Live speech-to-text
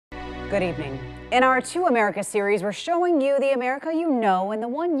Good evening. In our Two America series, we're showing you the America you know and the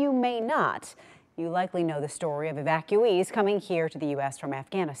one you may not. You likely know the story of evacuees coming here to the U.S. from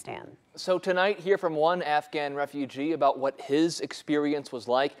Afghanistan. So tonight, hear from one Afghan refugee about what his experience was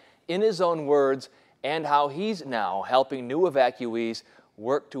like in his own words and how he's now helping new evacuees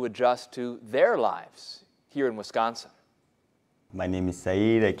work to adjust to their lives here in Wisconsin. My name is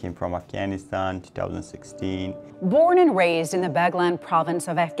Saeed. I came from Afghanistan, 2016. Born and raised in the Baghlan province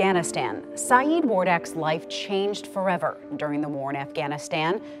of Afghanistan, Saeed Wardak's life changed forever during the war in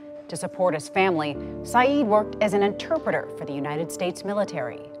Afghanistan. To support his family, Saeed worked as an interpreter for the United States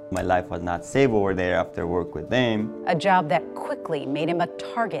military. My life was not safe over there after work with them. A job that quickly made him a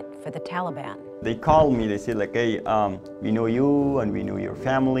target for the Taliban. They called me, they said like, hey, we know you and we know your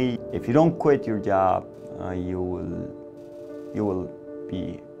family. If you don't quit your job, you will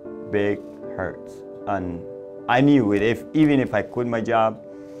be big hurts. And I knew it, even if I quit my job,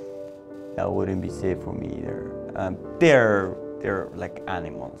 that wouldn't be safe for me either. They're like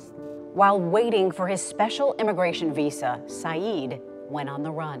animals. While waiting for his special immigration visa, Saeed went on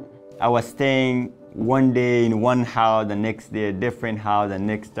the run. I was staying one day in one house, the next day a different house, the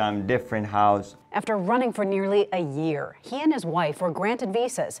next time different house. After running for nearly a year, he and his wife were granted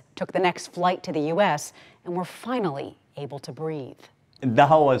visas, took the next flight to the U.S., and were finally able to breathe.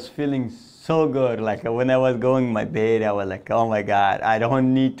 That was feeling so good. Like when I was going to my bed, I was like, oh my God, I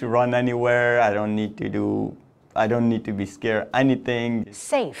don't need to run anywhere. I don't need to be scared anything.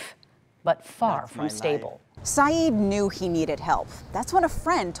 Safe, but far from stable. Saeed knew he needed help. That's when a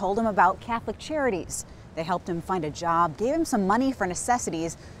friend told him about Catholic Charities. They helped him find a job, gave him some money for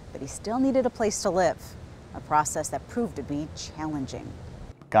necessities, but he still needed a place to live. A process that proved to be challenging.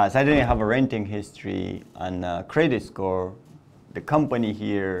 Because I didn't have a renting history and a credit score. The company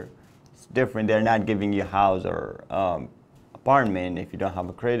here is different. They're not giving you a house or apartment if you don't have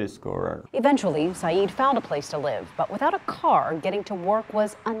a credit score. Eventually, Saeed found a place to live, but without a car, getting to work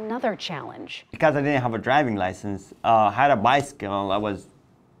was another challenge. Because I didn't have a driving license, I had a bicycle. I was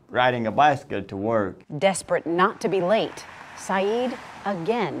riding a bicycle to work. Desperate not to be late, Saeed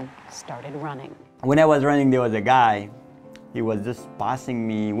again started running. When I was running, there was a guy. He was just passing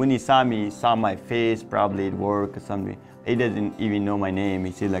me. When he saw me, he saw my face, probably at work or something. He doesn't even know my name.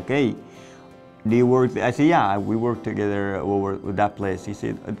 He said like, hey, do you work? I said, yeah, we work together over with that place. He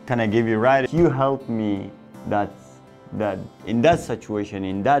said, can I give you a ride? You helped me that in that situation,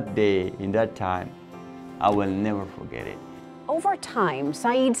 in that day, in that time, I will never forget it. Over time,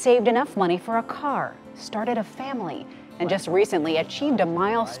 Saeed saved enough money for a car, started a family, and just recently achieved a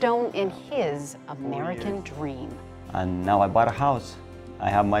milestone in his American dream. And now I bought a house. I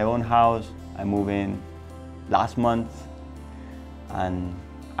have my own house. I moved in last month, and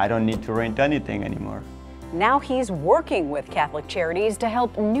I don't need to rent anything anymore. Now he's working with Catholic Charities to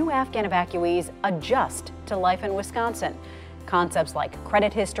help new Afghan evacuees adjust to life in Wisconsin. Concepts like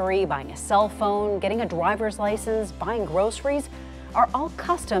credit history, buying a cell phone, getting a driver's license, buying groceries are all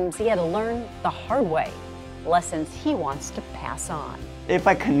customs he had to learn the hard way. Lessons he wants to pass on. If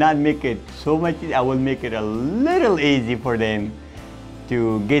I cannot make it so much easy, I will make it a little easy for them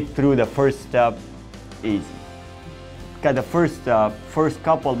to get through the first step easy. Because the first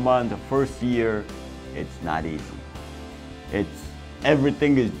couple months, the first year, it's not easy.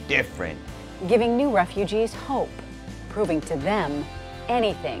 Everything is different. Giving new refugees hope, proving to them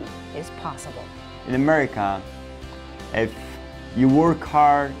anything is possible. In America, if you work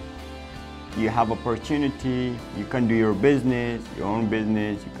hard, you have opportunity, you can do your business, your own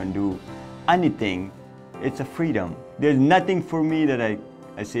business, you can do anything. It's a freedom. There's nothing for me that I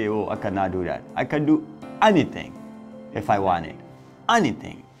say, oh, I cannot do that. I can do anything if I want it,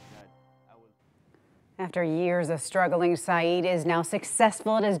 anything. After years of struggling, Saeed is now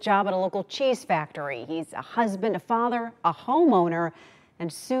successful at his job at a local cheese factory. He's a husband, a father, a homeowner, and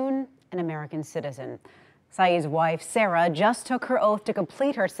soon an American citizen. Saeed's wife, Sarah, just took her oath to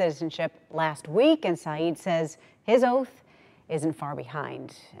complete her citizenship last week, and Saeed says his oath isn't far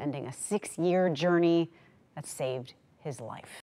behind, ending a 6-year journey that saved his life.